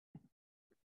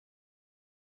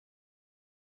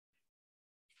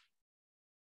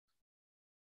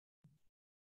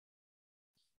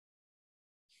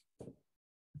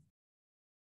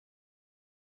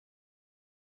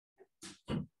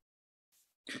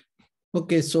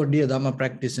Okay, so dear Dharma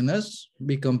practitioners,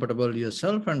 be comfortable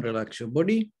yourself and relax your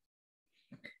body.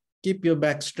 Keep your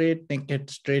back straight, neck head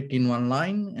straight in one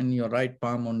line, and your right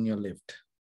palm on your left.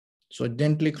 So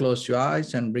gently close your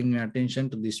eyes and bring your attention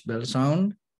to this bell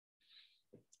sound.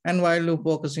 And while you're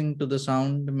focusing to the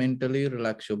sound, mentally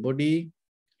relax your body,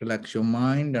 relax your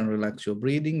mind, and relax your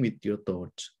breathing with your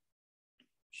thoughts.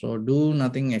 So do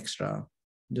nothing extra.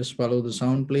 Just follow the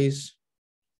sound, please.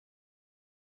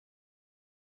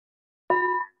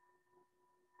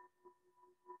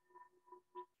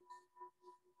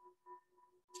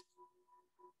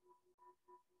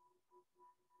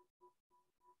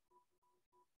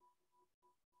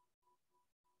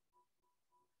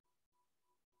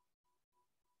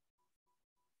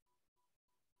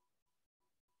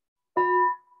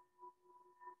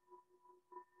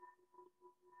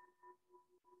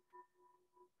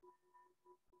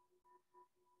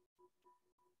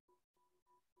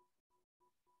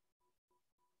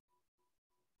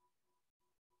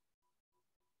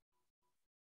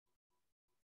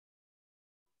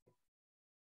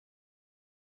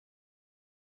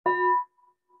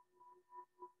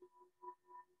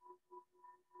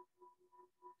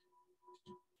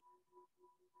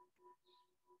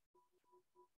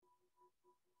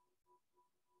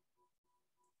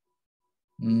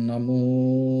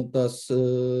 Namo tassa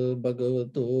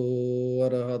bhagavato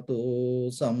arahato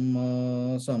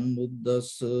samma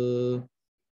sambuddhassa.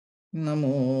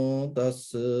 Namo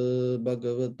tassa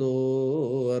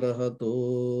bhagavato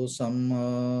arahato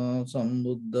samma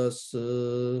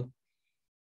sambuddhassa.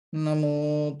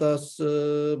 Namo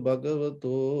tassa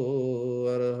bhagavato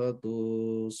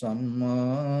arahato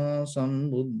samma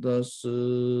sambuddhassa.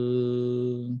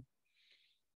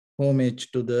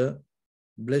 Homage to the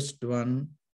Blessed One,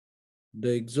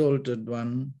 the Exalted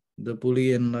One, the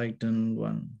fully enlightened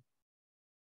One.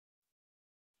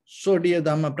 So, dear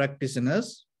Dharma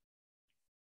practitioners,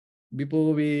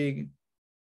 before we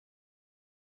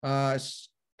are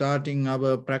starting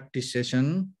our practice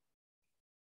session,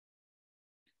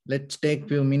 let's take a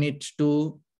few minutes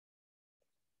to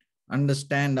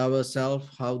understand ourselves,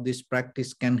 how this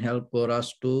practice can help for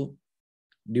us to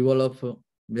develop a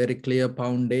very clear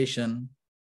foundation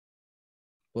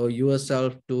for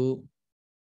yourself to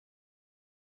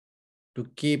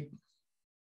keep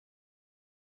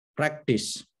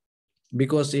practice,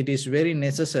 because it is very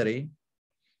necessary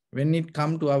when it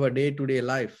comes to our day-to-day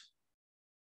life,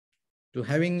 to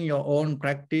having your own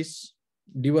practice,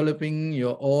 developing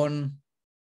your own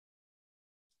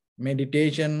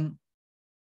meditation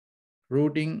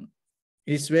routine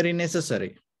is very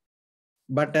necessary.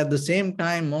 But at the same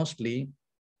time, mostly,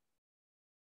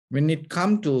 when it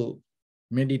comes to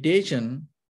meditation,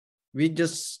 we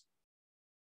just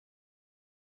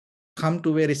come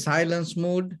to very silence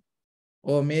mood,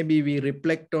 or maybe we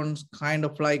reflect on kind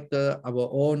of like our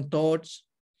own thoughts,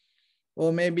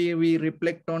 or maybe we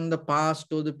reflect on the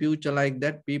past or the future. Like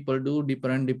that, people do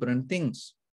different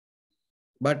things.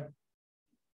 But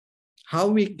how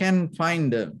we can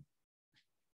find the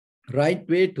right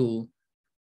way to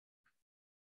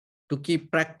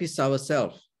keep practice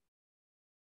ourselves?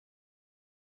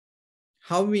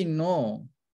 How we know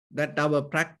that our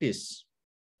practice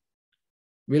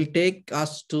will take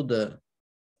us to the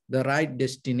right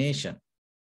destination?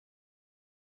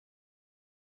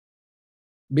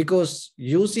 Because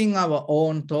using our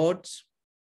own thoughts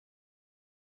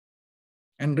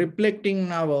and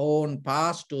reflecting our own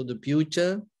past or the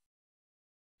future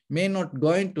may not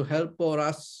going to help for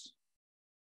us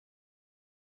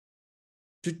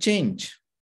to change.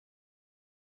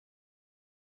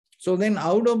 So then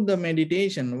out of the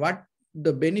meditation, what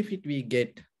the benefit we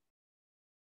get?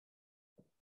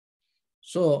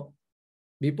 So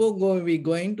before we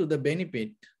go into the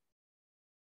benefit,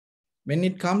 when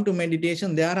it comes to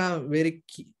meditation, there are very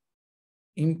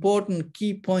important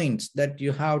key points that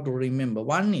you have to remember.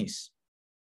 One is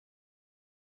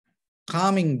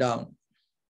calming down.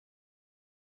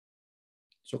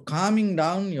 So calming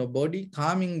down your body,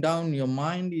 calming down your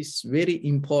mind is very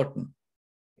important.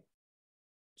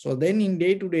 So then in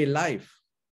day-to-day life,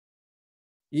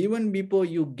 even before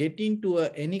you get into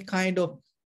any kind of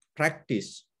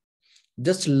practice,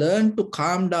 just learn to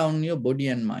calm down your body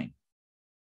and mind.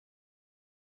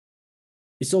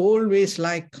 It's always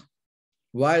like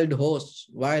wild horse,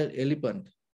 wild elephant,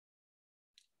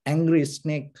 angry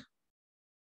snake,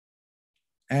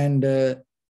 and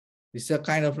it's a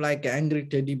kind of like angry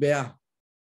teddy bear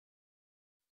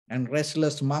and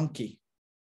restless monkey.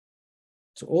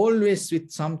 So always with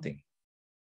something.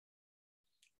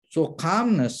 So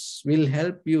calmness will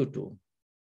help you to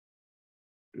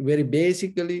very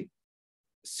basically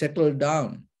settle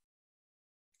down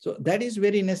So that is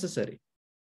very necessary.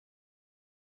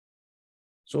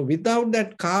 So without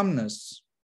that calmness,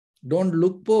 don't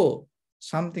look for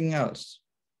something else.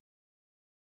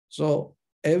 So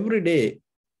every day,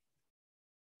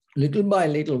 little by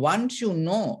little, once you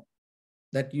know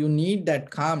that you need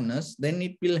that calmness, then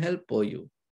it will help for you.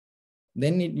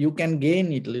 Then you can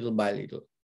gain it little by little.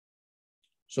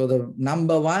 So the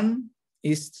number one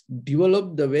is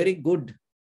develop the very good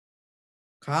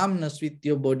calmness with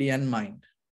your body and mind.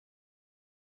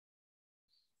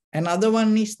 Another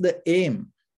one is the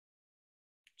aim.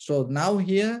 So now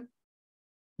here,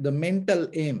 the mental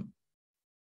aim.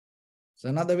 So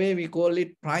another way we call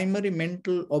it primary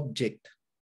mental object.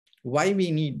 Why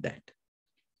we need that?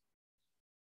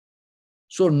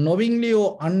 So knowingly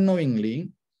or unknowingly,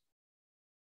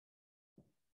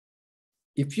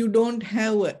 if you don't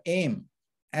have an aim,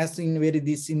 as in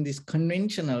this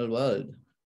conventional world,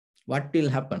 what will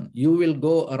happen? You will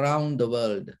go around the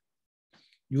world.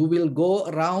 You will go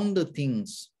around the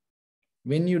things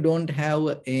when you don't have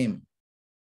an aim.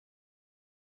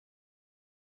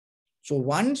 So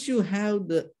once you have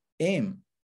the aim,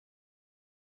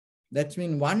 that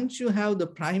means once you have the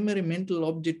primary mental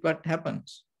object, what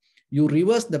happens? You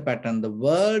reverse the pattern. The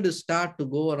world starts to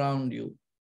go around you.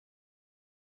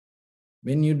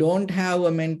 When you don't have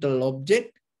a mental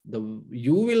object,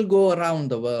 you will go around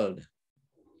the world.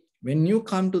 When you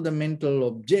come to the mental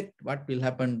object, what will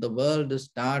happen? The world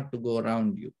start to go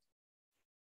around you.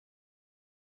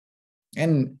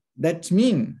 And that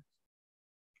means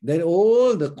that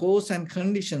all the cause and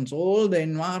conditions, all the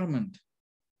environment,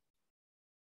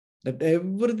 that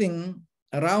everything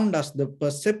around us, the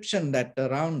perception that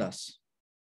around us,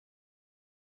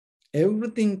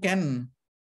 everything can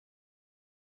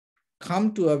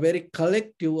come to a very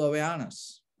collective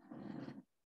awareness.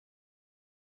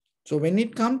 So when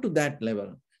it comes to that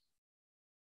level,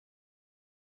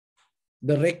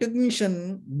 the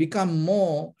recognition becomes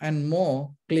more and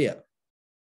more clear.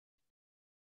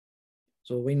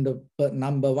 So in the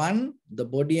number one, the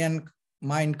body and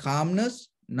mind calmness.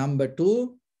 Number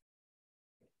two,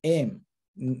 aim.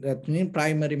 That means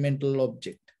primary mental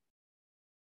object.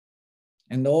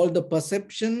 And all the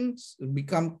perceptions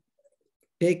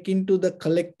take into the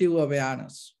collective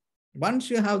awareness. Once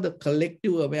you have the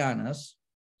collective awareness,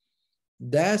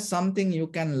 there's something you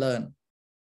can learn.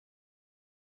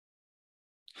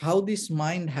 How this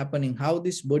mind happening, how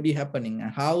this body happening,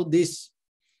 and how this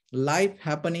life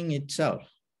happening itself.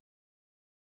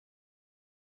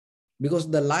 Because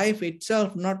the life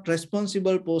itself not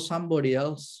responsible for somebody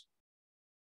else.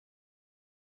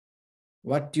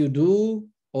 What you do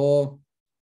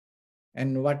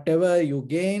and whatever you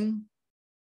gain,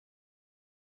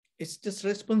 it's just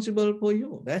responsible for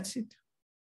you. That's it.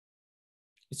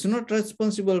 It's not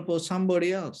responsible for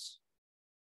somebody else.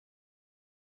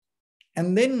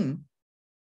 And then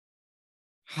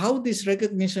how this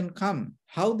recognition come,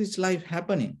 how this life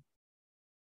happening.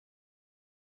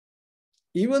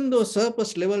 Even though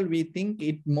surface level we think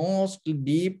it most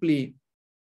deeply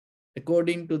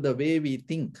according to the way we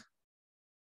think.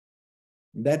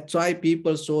 That's why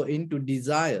people so into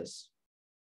desires.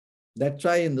 That's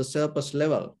why in the surface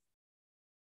level,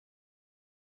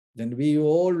 then we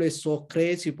always so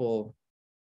crazy for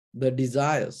the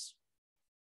desires.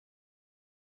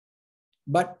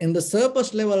 But in the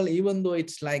surface level, even though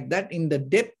it's like that, in the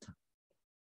depth,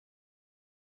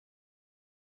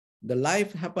 the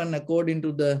life happen according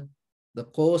to the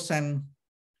cause and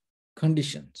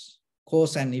conditions,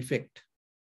 cause and effect,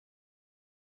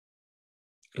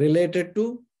 related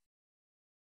to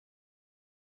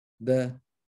the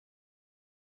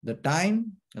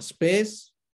time, the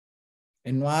space,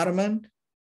 environment,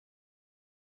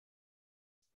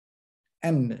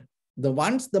 and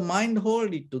once the mind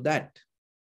hold it to that,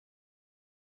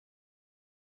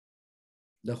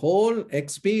 the whole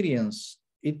experience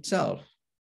itself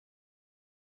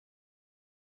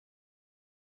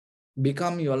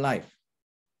become your life.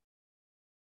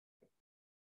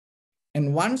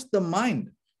 And once the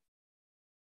mind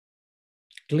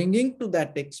clinging to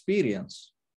that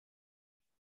experience,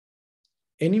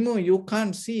 anymore you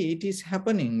can't see it is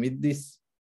happening with this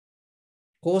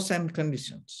cause and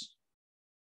conditions.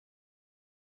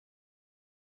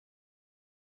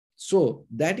 So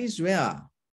that is where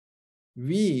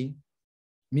we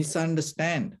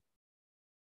misunderstand.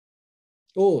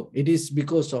 Oh, it is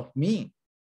because of me.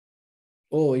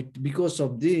 Oh, it's because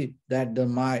of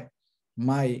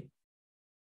my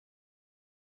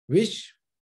wish.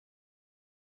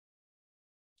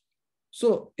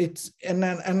 So it's and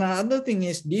another thing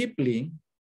is deeply,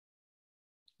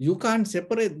 you can't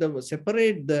separate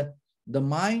the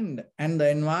mind and the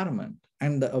environment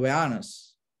and the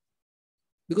awareness.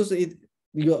 Because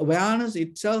your awareness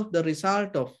itself, the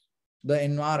result of the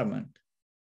environment.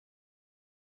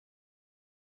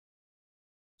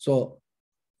 So,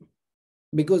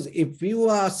 because if you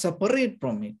are separate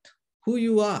from it, who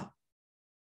you are,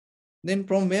 then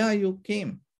from where you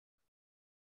came,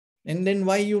 and then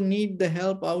why you need the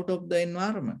help out of the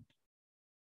environment.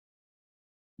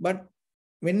 But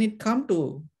when it comes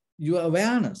to your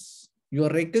awareness, your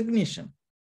recognition,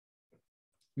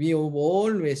 we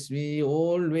always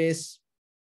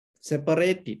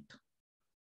separate it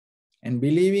and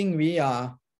believing we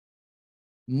are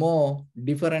more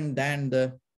different than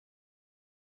the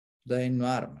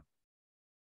environment.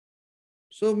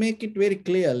 So make it very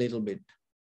clear a little bit.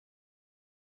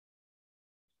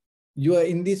 You are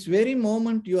in this very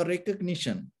moment, your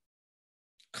recognition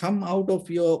come out of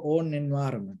your own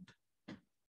environment.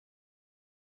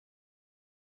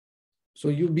 So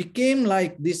you became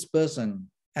like this person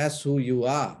as who you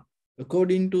are,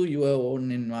 according to your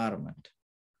own environment.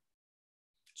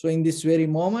 So in this very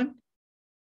moment,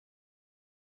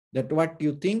 that what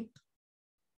you think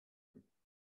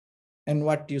and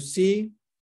what you see,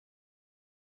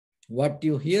 what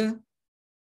you hear,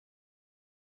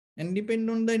 and depend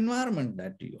on the environment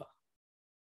that you are.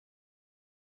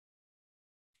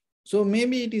 So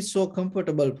maybe it is so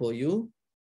comfortable for you.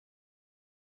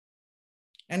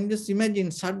 And just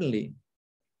imagine suddenly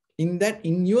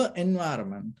in your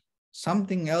environment,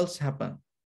 something else happened.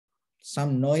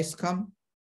 Some noise come,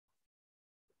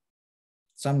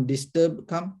 some disturb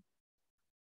come.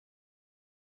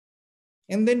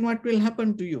 And then what will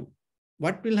happen to you?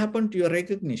 What will happen to your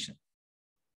recognition?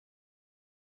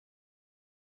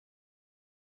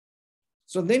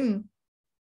 So then,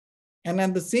 and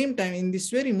at the same time, in this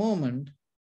very moment,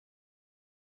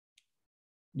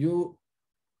 you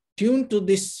tune to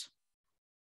this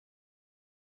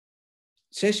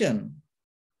session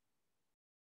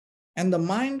and the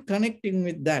mind connecting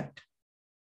with that.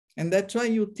 And that's why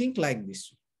you think like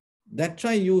this. That's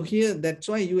why you hear, that's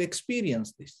why you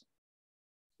experience this.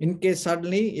 In case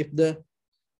suddenly, if the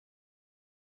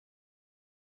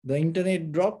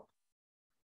internet drop,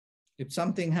 if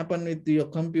something happened with your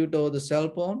computer or the cell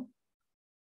phone,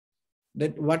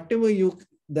 that whatever your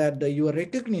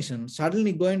recognition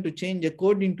suddenly going to change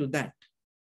according to that.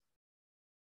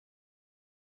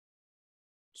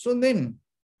 So then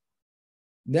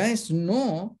there is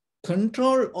no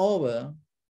control over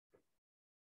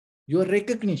your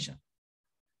recognition.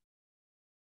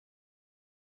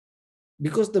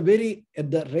 Because the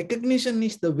recognition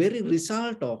is the very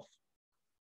result of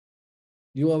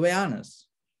your awareness.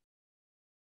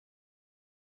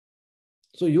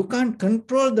 So you can't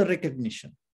control the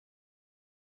recognition.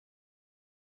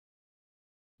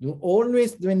 You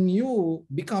always, when you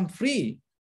become free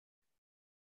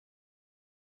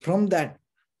from that,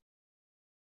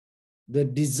 the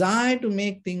desire to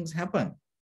make things happen,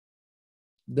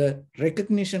 the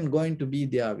recognition going to be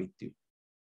there with you.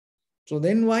 So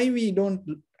then why we don't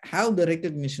have the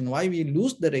recognition, why we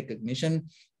lose the recognition?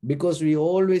 Because we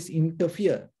always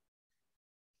interfere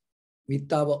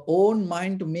with our own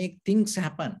mind to make things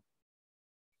happen.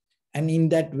 And in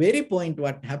that very point,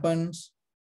 what happens?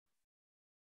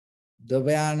 The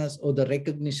awareness or the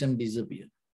recognition disappears.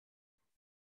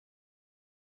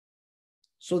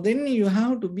 So then you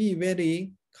have to be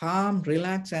very calm,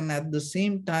 relaxed, and at the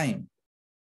same time,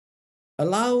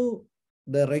 allow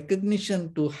the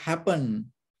recognition to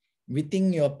happen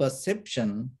within your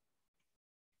perception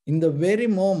in the very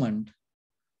moment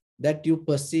that you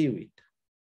perceive it.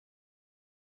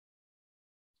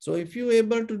 So if you're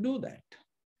able to do that,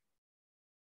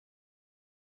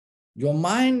 your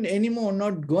mind anymore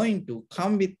not going to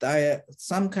come with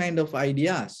some kind of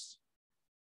ideas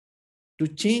to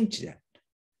change that.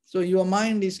 So your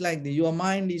mind is like your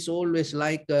mind is always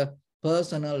like a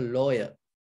personal lawyer.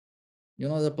 You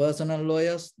know the personal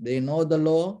lawyers, they know the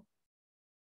law,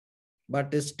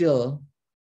 but still,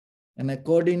 and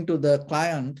according to the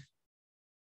client,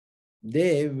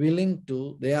 they are willing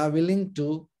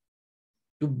to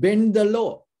bend the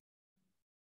law.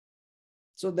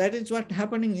 So that is what's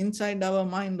happening inside our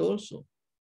mind also.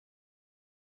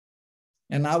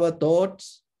 And our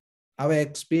thoughts, our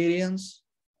experience,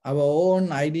 our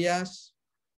own ideas,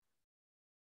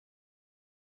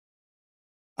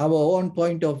 our own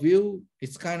point of view,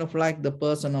 it's kind of like the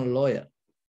personal lawyer.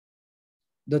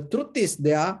 The truth is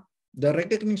there, the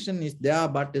recognition is there,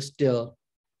 but still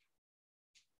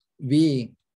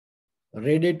we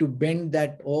ready to bend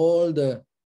that all the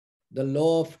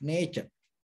law of nature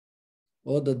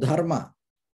or the Dharma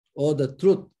or the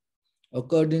truth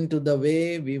according to the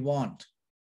way we want.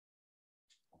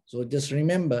 So just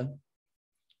remember,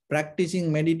 Practicing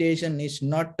meditation is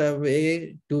not a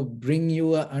way to bring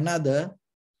you another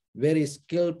very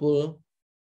skillful,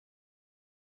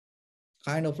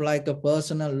 kind of like a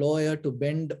personal lawyer to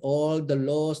bend all the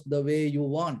laws the way you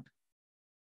want.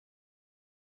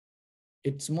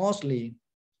 It's mostly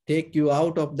take you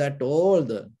out of that all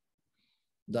the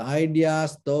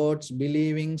ideas, thoughts,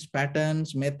 believings,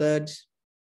 patterns, methods,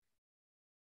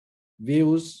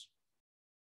 views,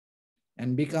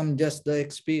 and become just the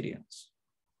experience.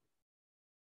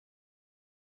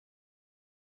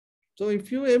 So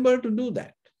if you're able to do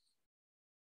that,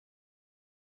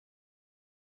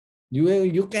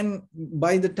 you can,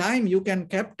 by the time you can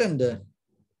captain the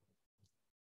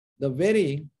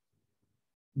very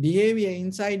behavior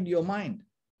inside your mind.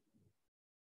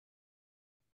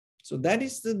 So that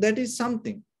is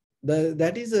something.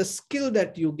 That is a skill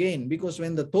that you gain, because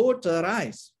when the thoughts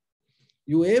arise,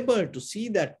 you're able to see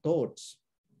that thoughts.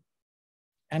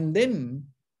 And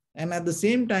at the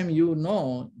same time, you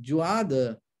know you are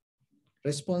the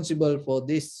responsible for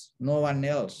this, no one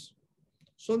else.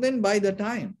 So then by the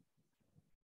time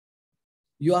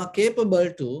you are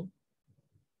capable to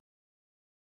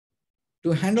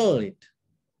handle it.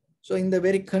 So in the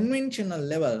very conventional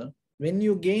level, when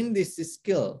you gain this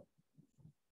skill,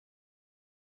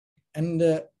 and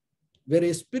the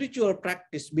very spiritual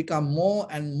practice become more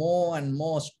and more and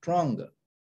more stronger.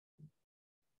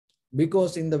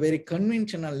 Because in the very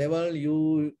conventional level,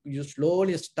 you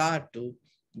slowly start to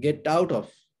get out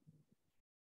of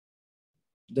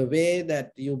the way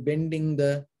that you bending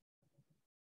the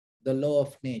law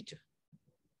of nature.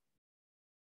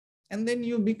 And then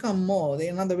you become more,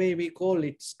 another way we call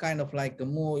it's kind of like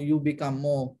you become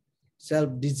more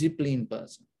self-disciplined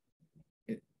person.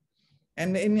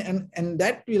 And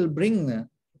that will bring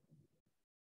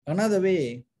another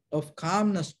way of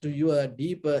calmness to your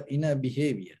deeper inner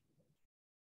behavior.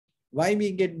 Why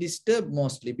we get disturbed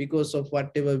mostly? Because of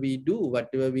whatever we do,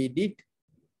 whatever we did,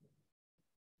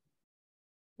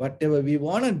 whatever we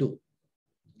want to do.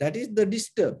 That is the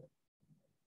disturb.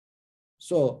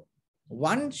 So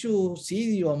once you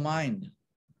see your mind,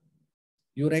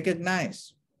 you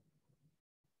recognize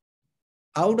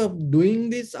out of doing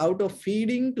this, out of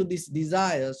feeding to these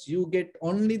desires, you get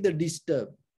only the disturb.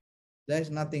 There's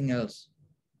nothing else.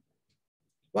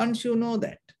 Once you know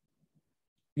that,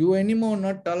 you anymore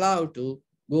not allowed to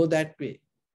go that way.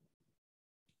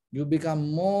 You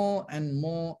become more and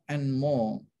more and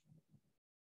more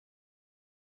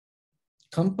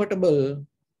comfortable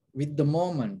with the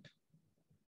moment,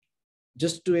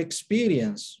 just to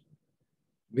experience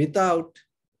without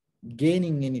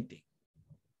gaining anything,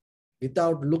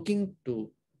 without looking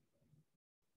to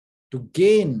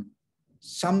gain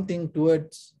something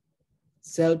towards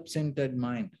self-centered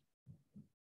mind.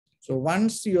 So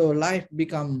once your life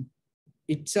become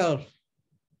itself,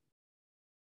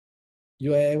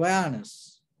 your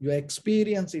awareness, your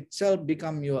experience itself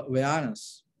become your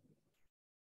awareness,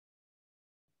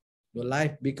 your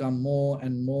life become more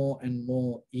and more and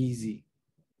more easy.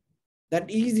 That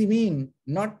easy means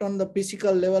not on the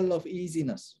physical level of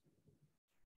easiness.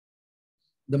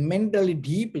 The mentally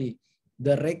deeply,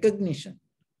 the recognition,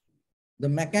 the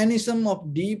mechanism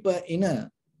of deeper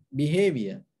inner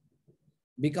behavior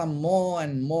become more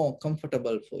and more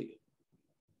comfortable for you.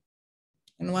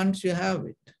 And once you have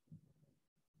it,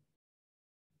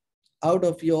 out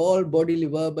of your all bodily,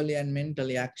 verbally, and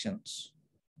mentally actions,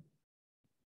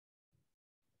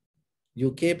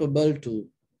 you're capable to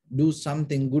do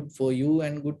something good for you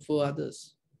and good for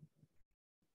others.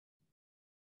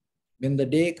 When the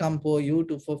day comes for you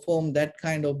to perform that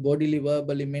kind of bodily,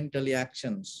 verbally, mentally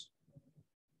actions,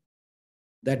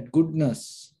 that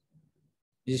goodness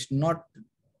is not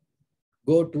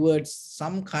go towards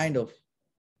some kind of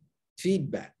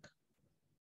feedback.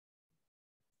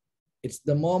 It's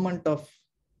the moment of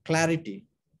clarity.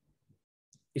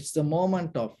 It's the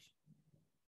moment of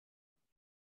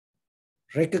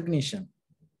recognition.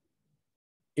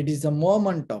 It is a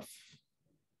moment of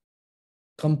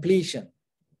completion.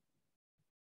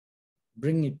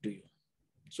 Bring it to you.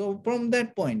 So from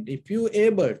that point, if you're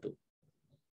able to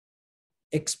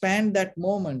expand that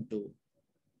moment to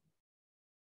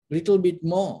little bit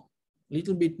more,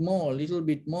 little bit more, little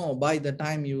bit more, by the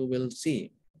time you will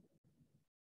see,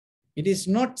 it is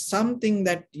not something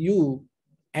that you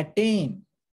attain.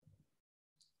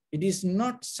 It is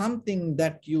not something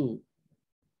that you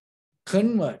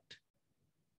convert.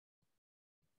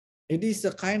 It is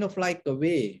a kind of like a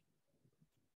way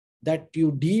that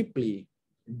you deeply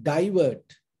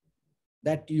divert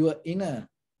that your inner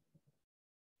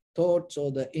thoughts or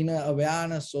the inner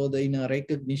awareness or the inner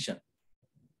recognition.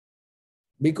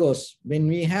 Because when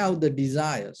we have the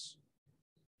desires,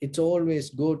 It's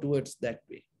always go towards that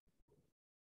way.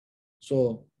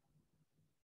 So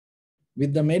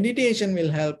with the meditation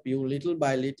will help you little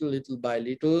by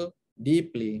little,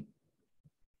 deeply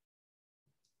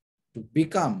to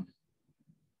become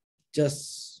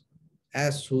just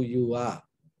as who you are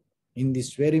in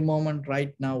this very moment,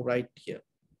 right now, right here.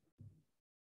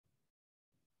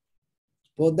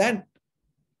 For that,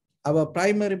 our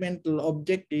primary mental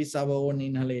object is our own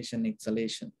inhalation,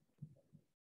 exhalation.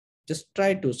 Just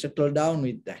try to settle down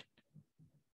with that.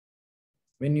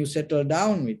 When you settle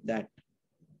down with that,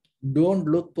 don't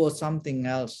look for something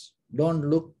else. Don't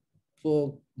look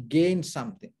for gain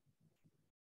something.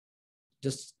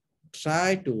 Just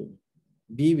try to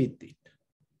be with it.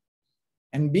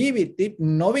 And be with it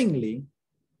knowingly,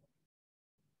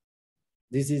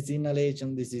 this is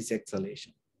inhalation, this is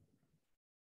exhalation.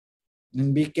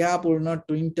 And be careful not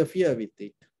to interfere with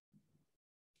it,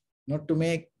 not to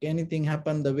make anything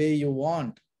happen the way you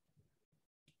want,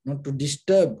 not to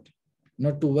disturb,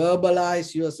 not to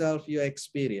verbalize yourself, your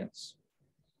experience.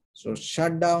 So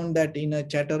shut down that inner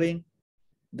chattering,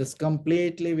 just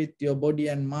completely with your body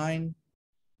and mind.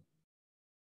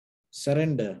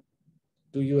 Surrender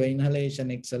to your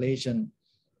inhalation, exhalation.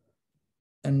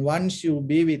 And once you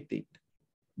be with it,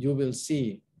 you will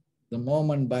see the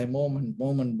moment by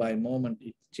moment,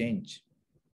 it change.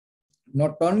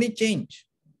 Not only change,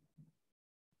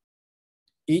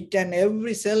 each and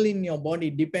every cell in your body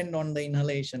depend on the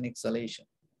inhalation, exhalation.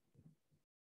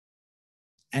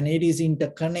 And it is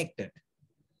interconnected.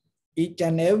 Each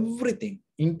and everything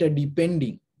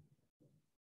interdepending.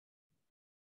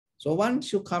 So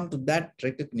once you come to that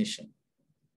recognition,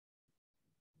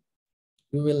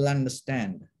 you will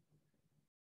understand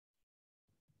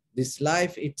this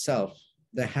life itself,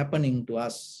 the happening to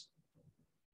us,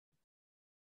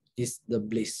 is the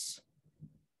bliss.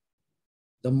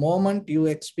 The moment you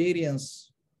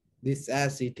experience this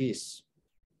as it is,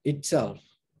 itself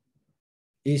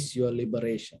is your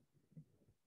liberation.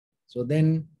 So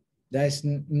then there's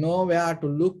nowhere to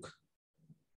look,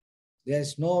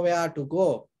 there's nowhere to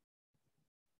go,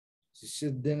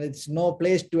 then it's no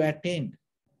place to attain,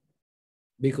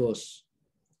 because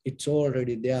it's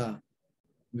already there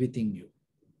within you.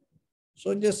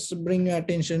 So just bring your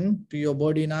attention to your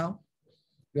body now.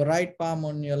 Your right palm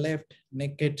on your left,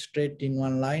 neck head straight in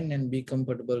one line, and be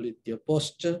comfortable with your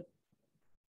posture.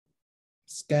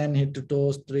 Scan head to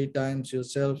toes 3 times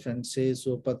yourself and say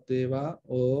Sopateva,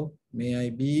 or may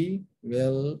I be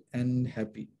well and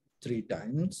happy 3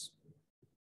 times.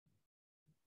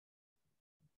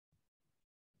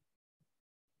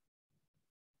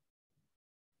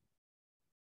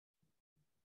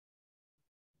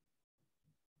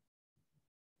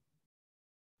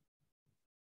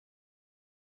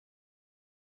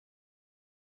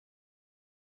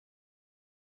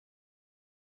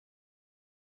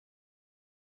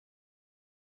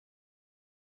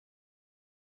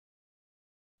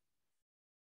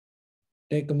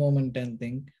 Take a moment and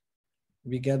think.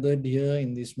 We gathered here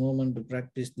in this moment to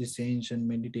practice this ancient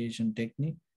meditation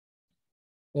technique.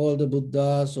 All the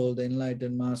Buddhas, all the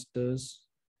enlightened masters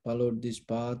followed this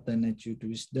path and achieved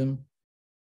wisdom.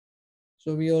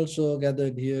 So we also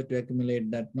gathered here to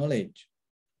accumulate that knowledge.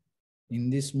 In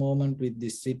this moment with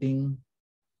this sitting,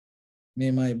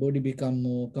 may my body become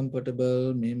more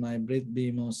comfortable, may my breath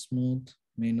be more smooth,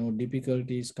 may no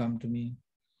difficulties come to me,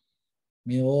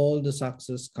 may all the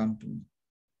success come to me.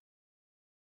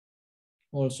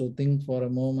 Also think for a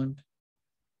moment,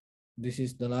 this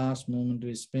is the last moment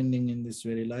we're spending in this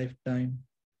very lifetime,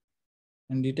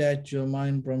 and detach your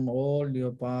mind from all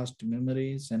your past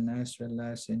memories and as well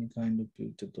as any kind of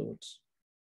future thoughts.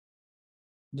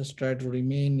 Just try to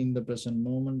remain in the present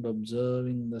moment,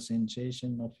 observing the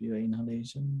sensation of your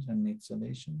inhalations and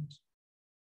exhalations.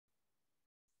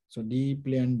 So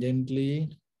deeply and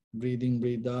gently,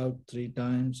 breathe out 3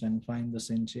 times and find the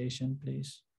sensation,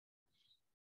 please.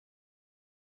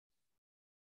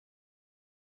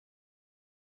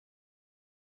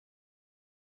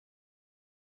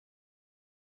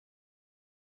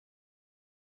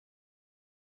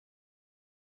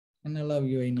 And allow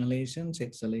your inhalations,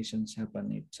 exhalations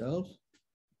happen itself.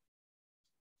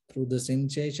 Through the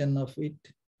sensation of it,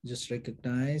 just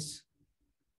recognize,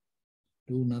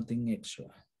 do nothing extra.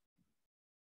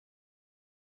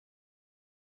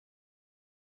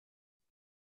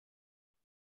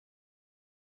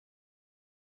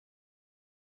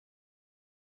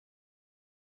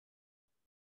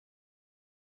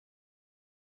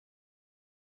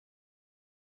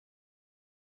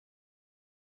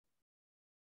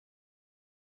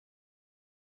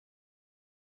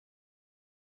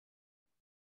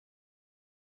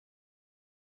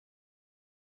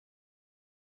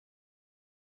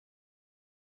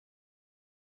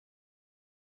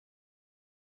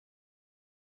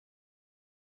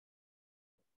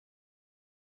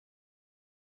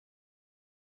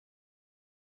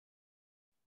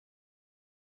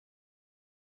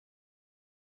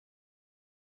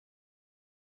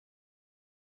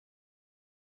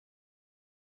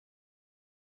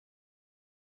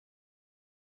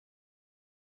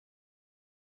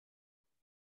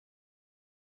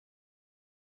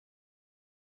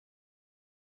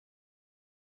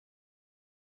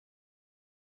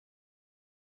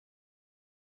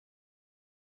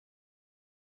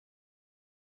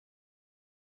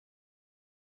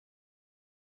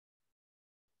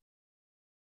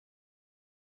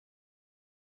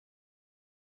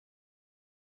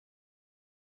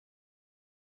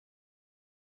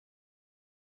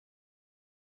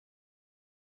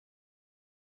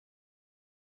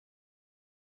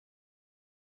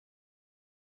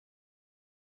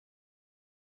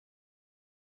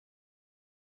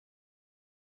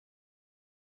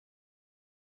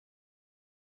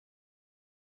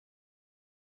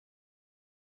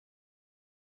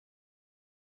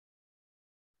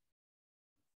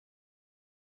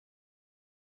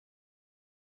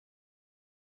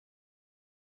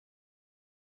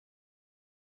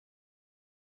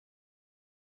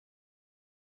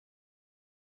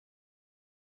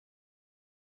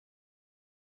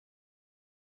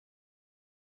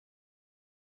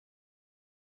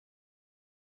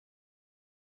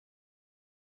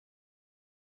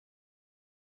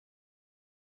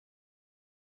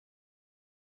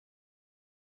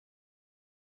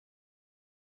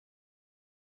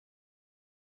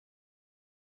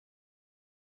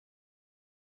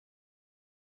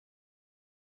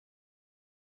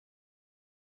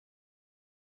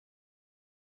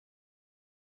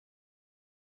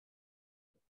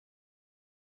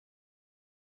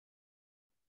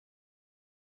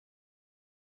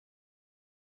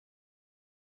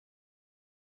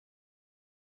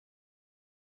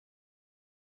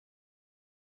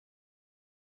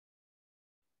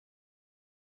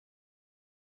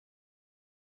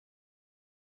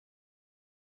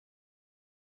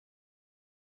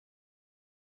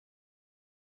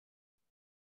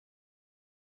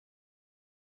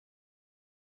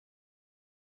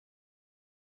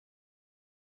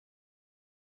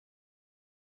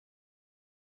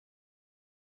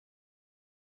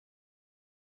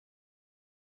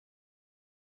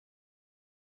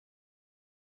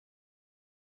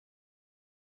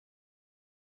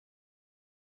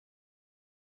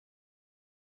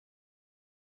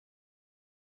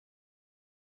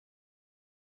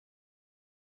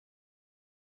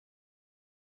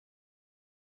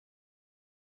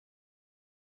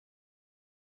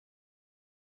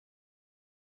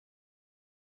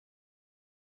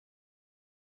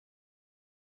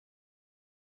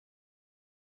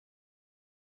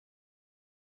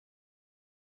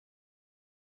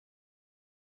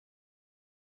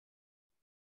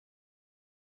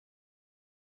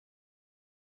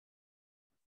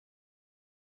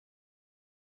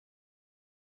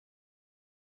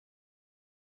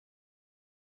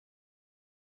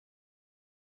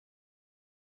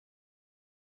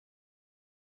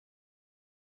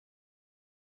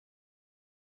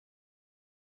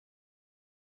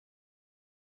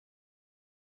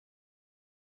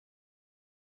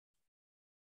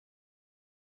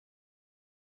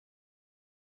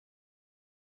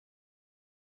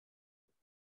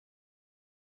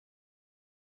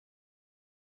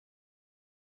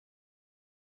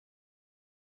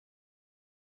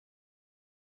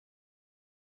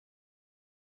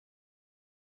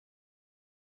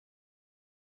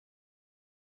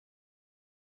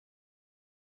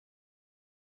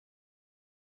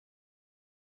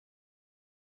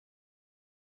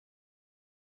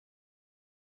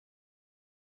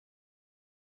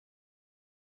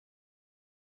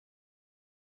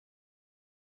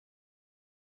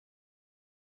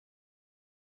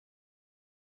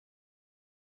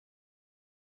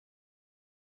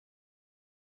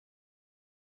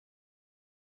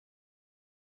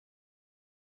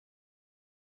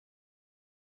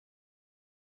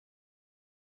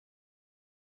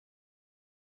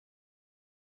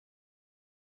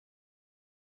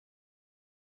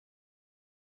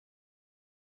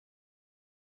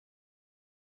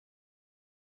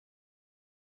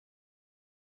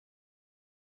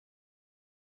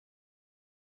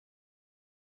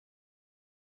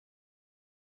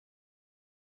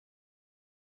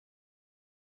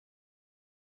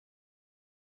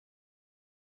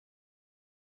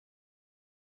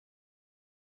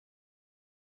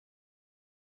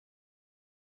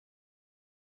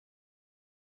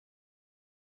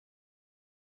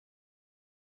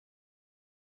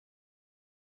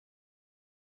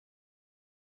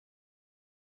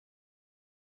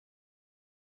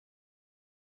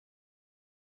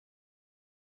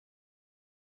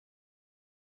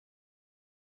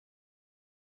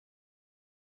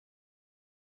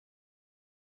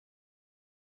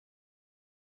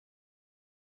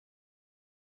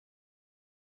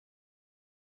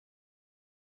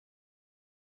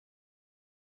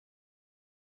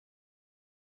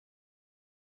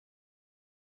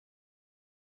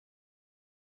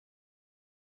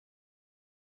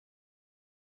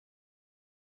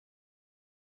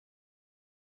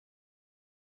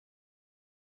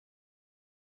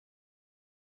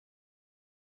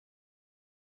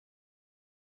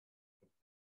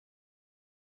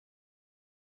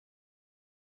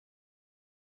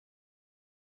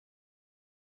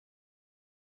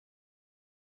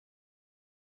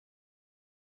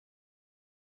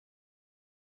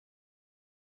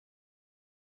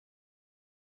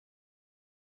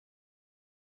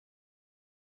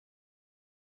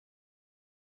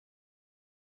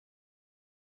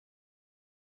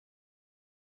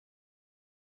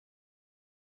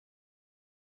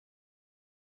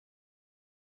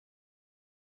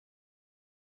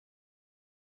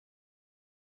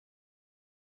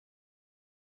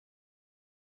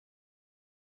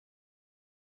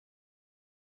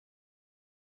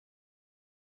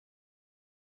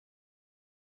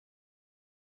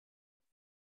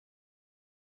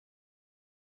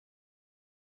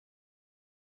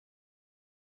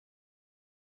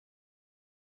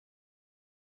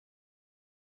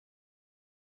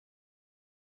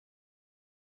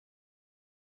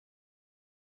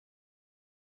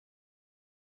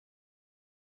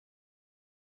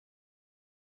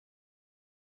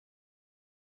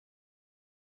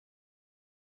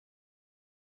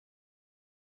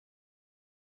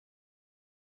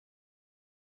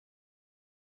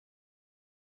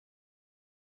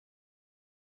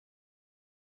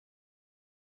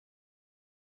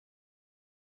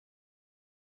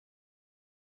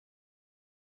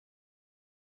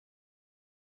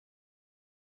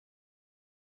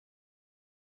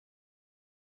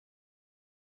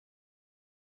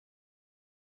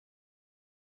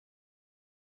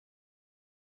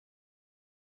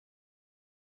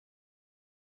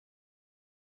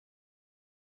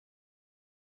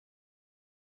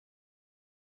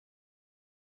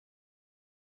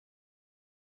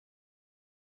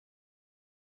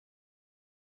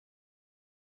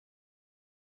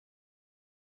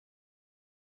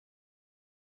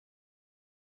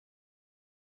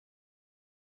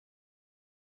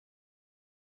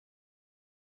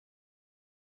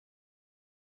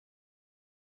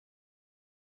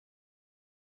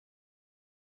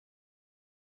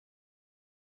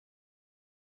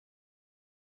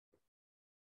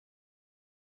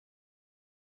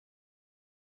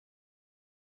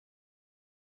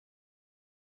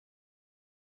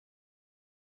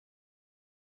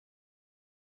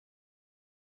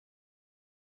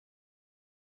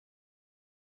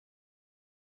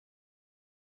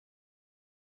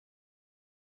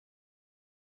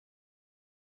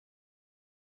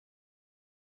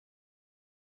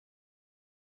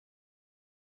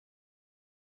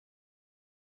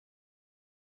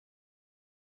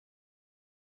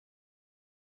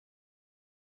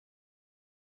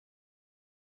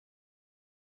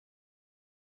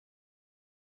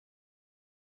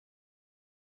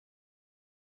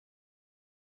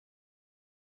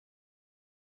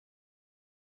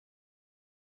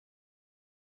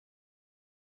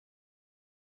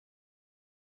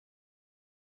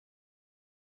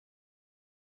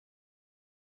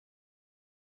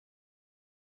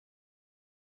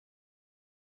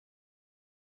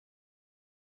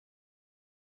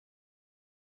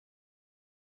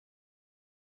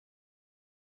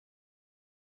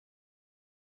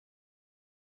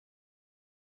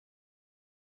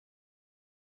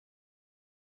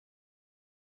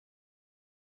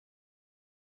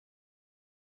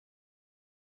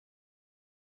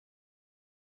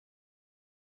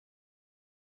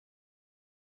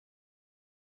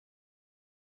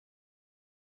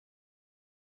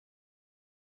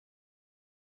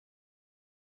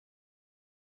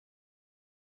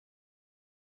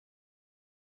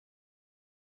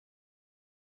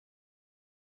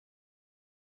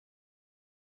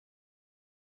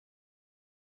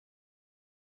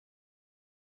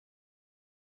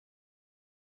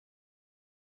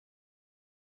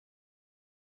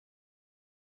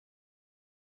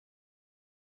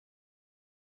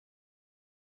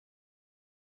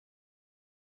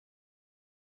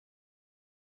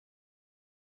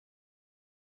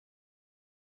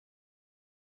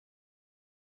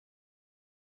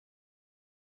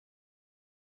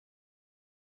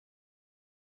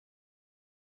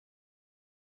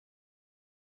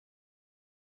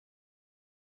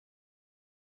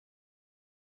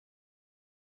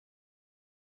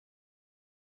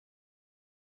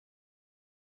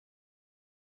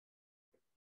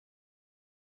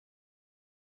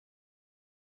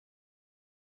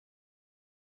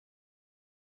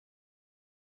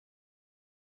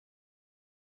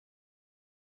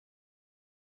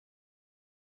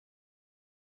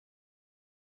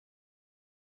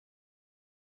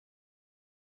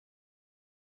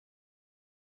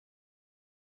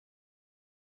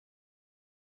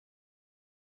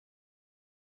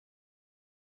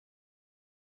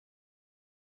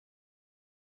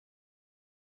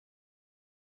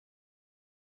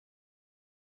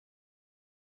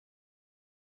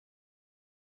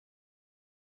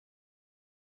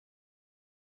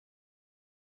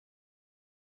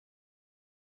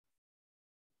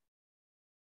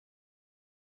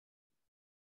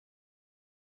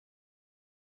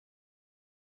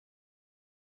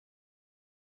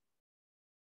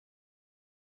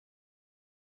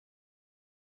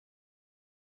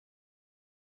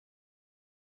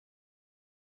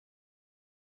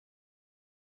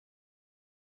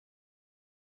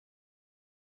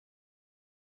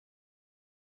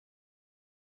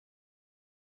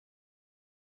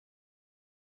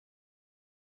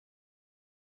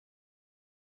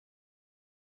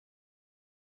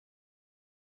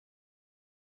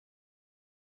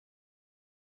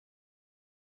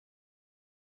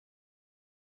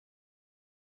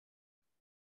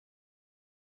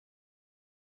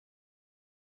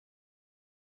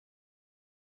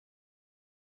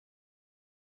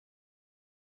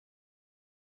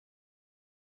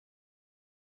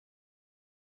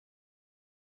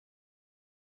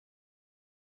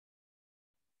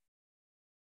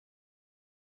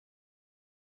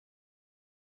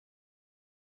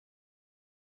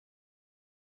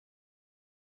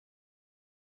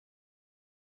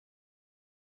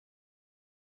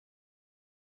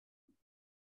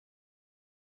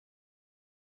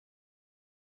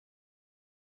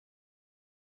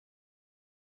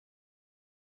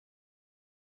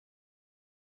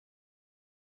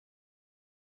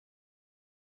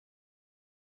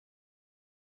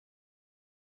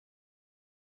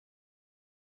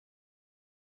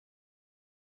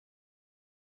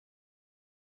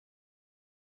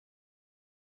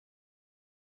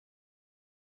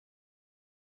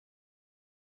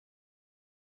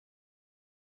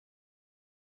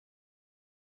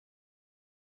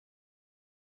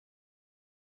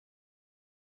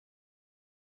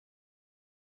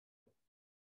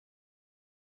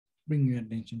 Bring your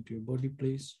attention to your body,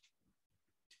 please.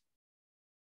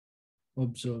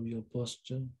 Observe your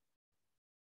posture.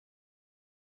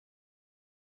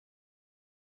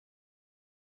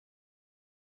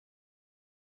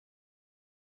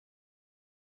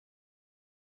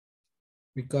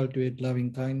 We cultivate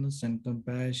loving kindness and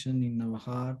compassion in our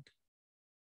heart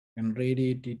and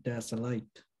radiate it as a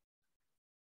light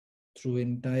through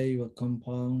entire your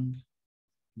compound,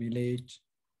 village,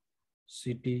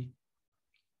 city,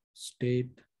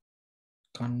 state,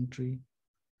 country,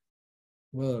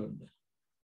 world,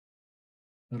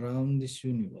 around this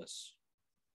universe.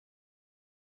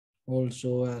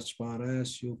 Also, as far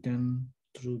as you can,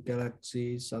 through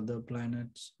galaxies, other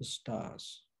planets,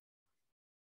 stars.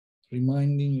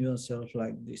 Reminding yourself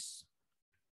like this.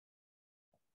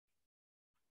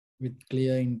 With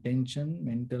clear intention,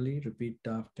 mentally repeat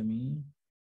after me.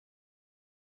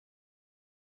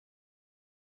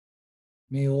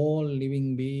 May all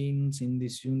living beings in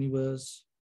this universe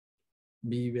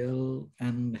be well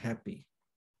and happy.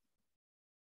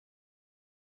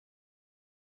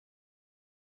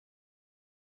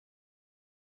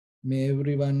 May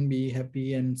everyone be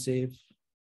happy and safe.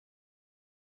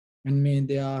 And may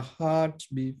their hearts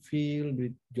be filled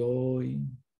with joy.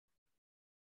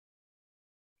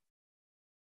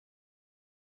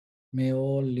 May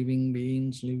all living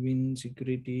beings live in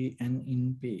security and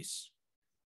in peace.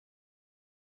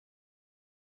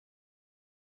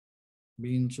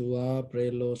 Beings who are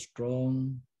frail or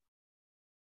strong,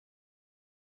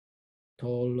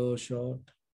 tall or short,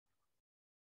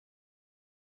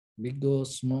 big or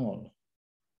small,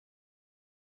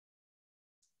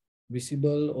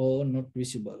 visible or not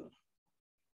visible,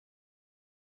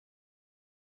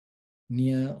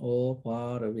 near or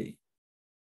far away,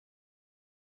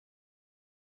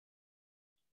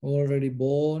 already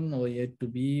born or yet to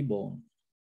be born.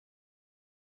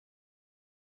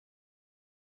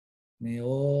 May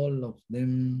all of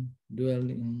them dwell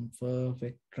in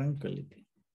perfect tranquility.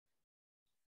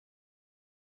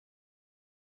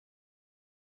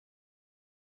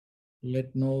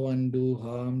 Let no one do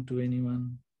harm to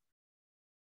anyone.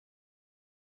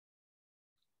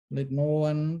 Let no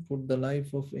one put the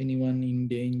life of anyone in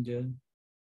danger.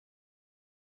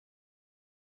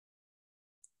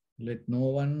 Let no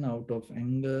one, out of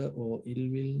anger or ill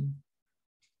will,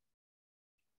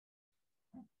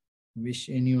 wish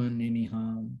anyone any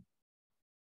harm.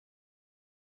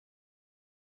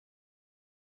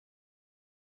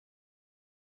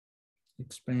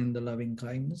 Expand the loving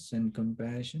kindness and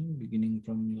compassion beginning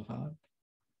from your heart.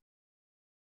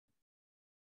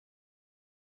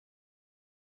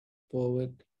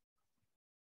 Forward.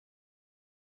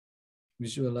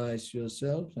 Visualize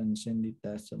yourself and send it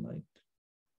as a light.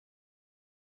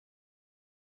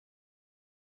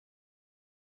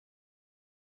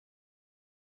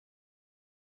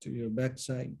 To your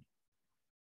backside.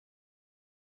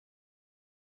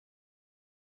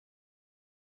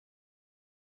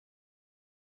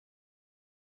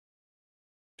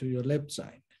 To your left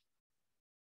side.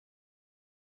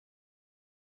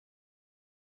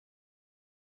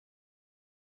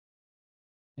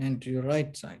 And to your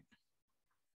right side.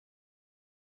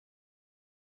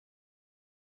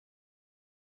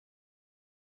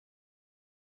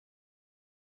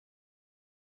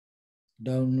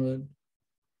 Downward.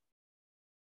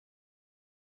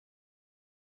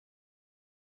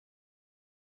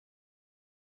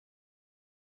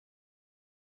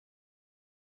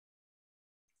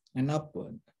 And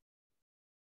upward.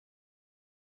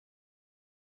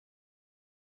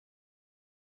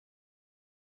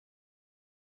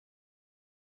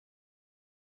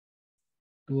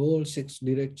 To all 6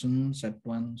 directions at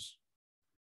once,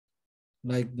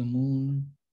 like the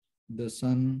moon, the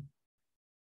sun.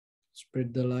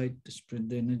 Spread the light, spread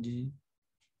the energy,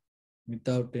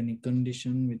 without any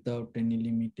condition, without any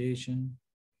limitation,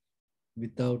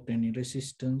 without any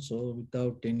resistance or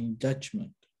without any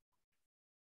judgment.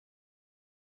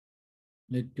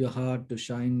 Let your heart to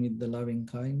shine with the loving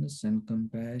kindness and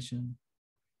compassion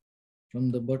from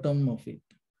the bottom of it,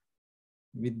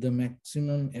 with the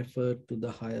maximum effort to the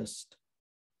highest.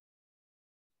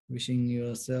 Wishing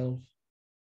yourself,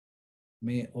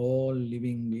 may all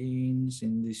living beings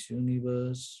in this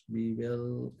universe be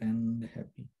well and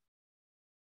happy.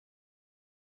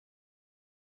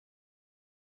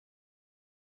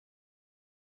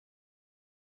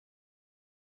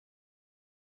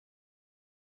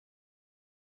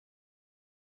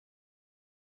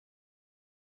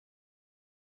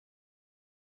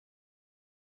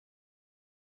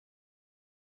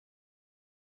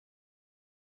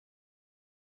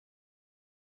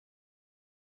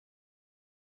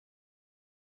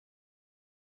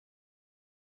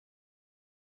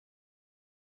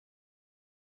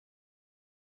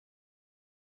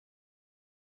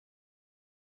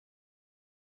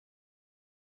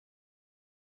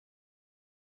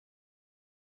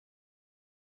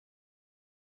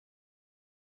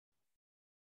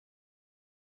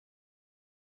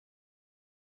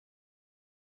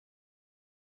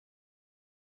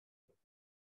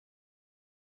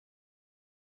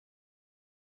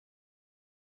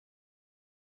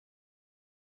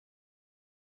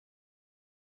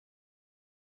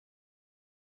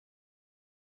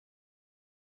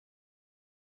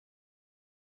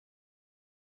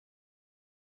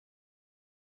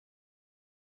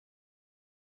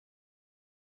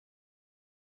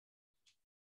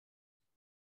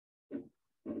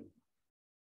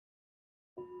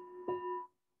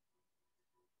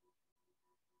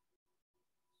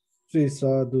 Sri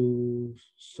sadhu,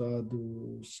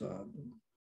 sadhu, sadhu.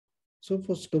 So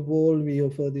first of all, we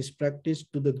offer this practice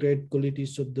to the great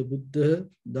qualities of the Buddha,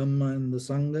 Dhamma, and the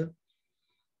Sangha.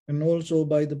 And also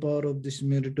by the power of this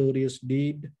meritorious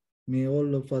deed, may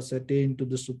all of us attain to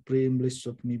the supreme bliss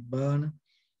of Nibbana.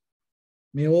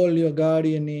 May all your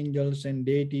guardian angels and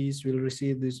deities will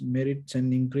receive these merits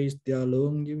and increase their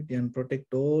longevity and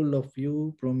protect all of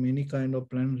you from any kind of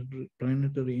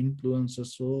planetary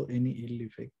influences or any ill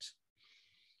effects.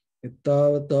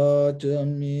 Ittavata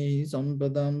chammi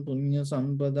sampadam punya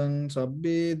sampadam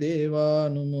sabbe deva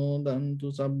numodantu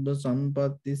sabba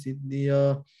sampatti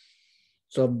siddhya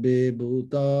sabbe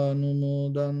bhuta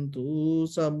numodantu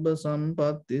sabba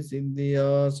sampatti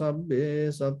siddhya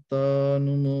sabbe satta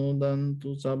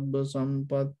numodantu sabba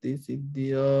sampatti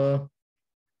siddhya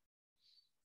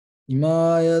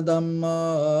Imaya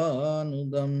dhamma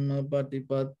anudhamma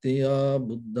patipattiya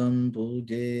buddham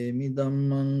pujemi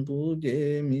dhammam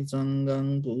pujemi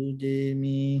sangham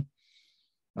pujemi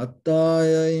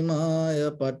attaya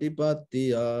imaya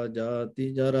patipattiya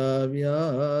jati jara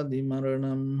vyadhi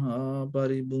maranam ha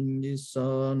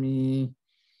paribunjissami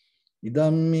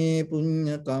idam me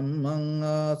punya kammang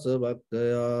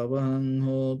asavakkaya vahang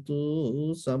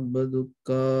hotu sabba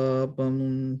dukkha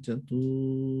pamunchatu.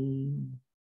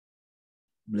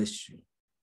 Bless you.